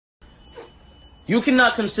You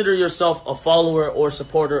cannot consider yourself a follower or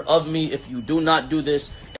supporter of me if you do not do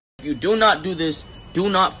this. If you do not do this, do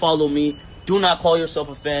not follow me. Do not call yourself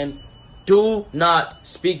a fan. Do not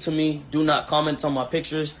speak to me. Do not comment on my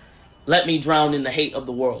pictures. Let me drown in the hate of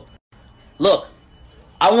the world. Look,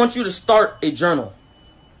 I want you to start a journal.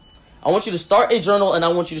 I want you to start a journal, and I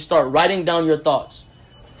want you to start writing down your thoughts.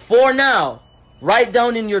 For now, write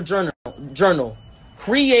down in your journal,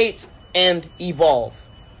 create and evolve.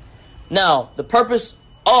 Now, the purpose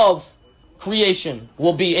of creation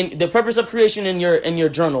will be in your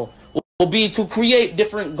journal will be to create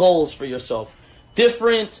different goals for yourself,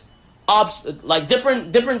 different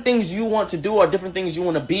things you want to do or different things you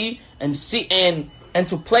want to be, and see and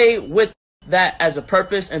to play with that as a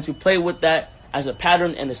purpose and to play with that as a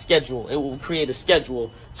pattern and a schedule. It will create a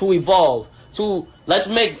schedule to evolve, to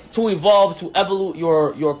evolve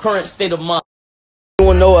your current state of mind.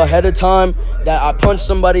 Everyone know ahead of time that I punched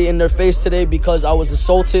somebody in their face today because I was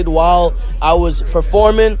assaulted while I was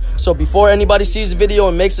performing. So before anybody sees the video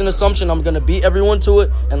and makes an assumption, I'm gonna beat everyone to it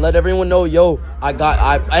and let everyone know, yo,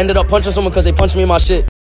 I ended up punching someone because they punched me in my shit.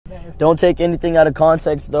 Don't take anything out of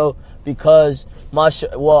context though, because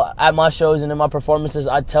at my shows and in my performances,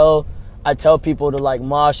 I tell people to like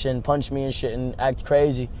mosh and punch me and shit and act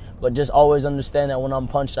crazy. But just always understand that when I'm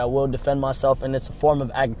punched, I will defend myself, and it's a form of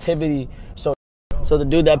activity. So the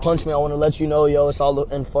dude that punched me, I want to let you know, yo, it's all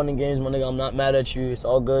in fun and games, my nigga. I'm not mad at you. It's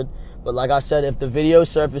all good. But like I said, if the video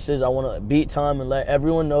surfaces, I want to beat time and let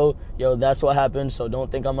everyone know, yo, that's what happened. So don't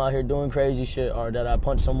think I'm out here doing crazy shit or that I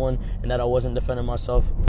punched someone and that I wasn't defending myself.